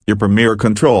your premier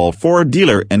Control4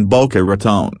 dealer in Boca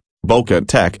Raton. Boca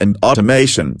Tech and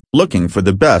Automation. Looking for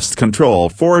the best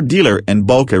Control4 dealer in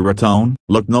Boca Raton?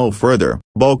 Look no further.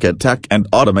 Boca Tech and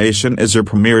Automation is your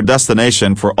premier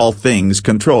destination for all things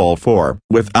Control4.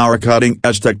 With our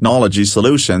cutting-edge technology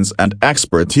solutions and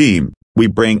expert team, we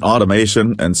bring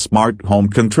automation and smart home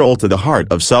control to the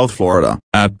heart of South Florida.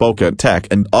 At Boca Tech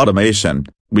and Automation,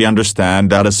 we understand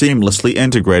that a seamlessly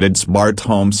integrated smart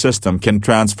home system can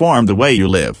transform the way you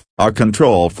live. Our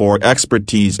Control4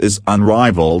 expertise is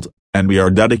unrivaled, and we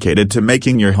are dedicated to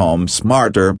making your home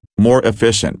smarter, more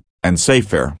efficient, and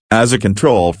safer. As a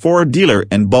Control4 dealer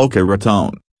in Boca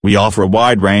Raton, we offer a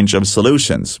wide range of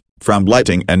solutions, from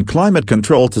lighting and climate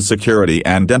control to security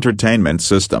and entertainment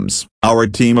systems. Our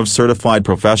team of certified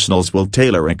professionals will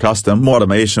tailor a custom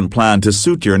automation plan to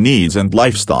suit your needs and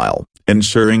lifestyle,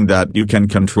 ensuring that you can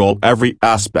control every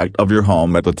aspect of your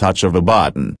home at the touch of a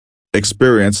button.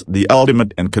 Experience the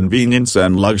ultimate in convenience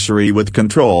and luxury with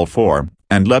Control4,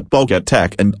 and let Boca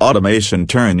Tech and Automation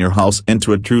turn your house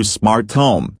into a true smart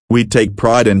home. We take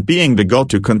pride in being the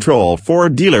go-to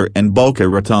Control4 dealer in Boca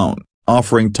Raton,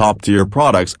 offering top-tier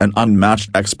products and unmatched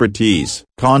expertise.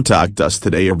 Contact us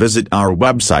today or visit our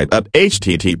website at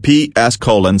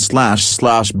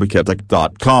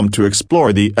https://bocatech.com to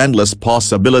explore the endless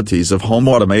possibilities of home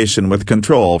automation with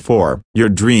Control4. Your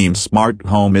dream smart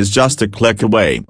home is just a click away.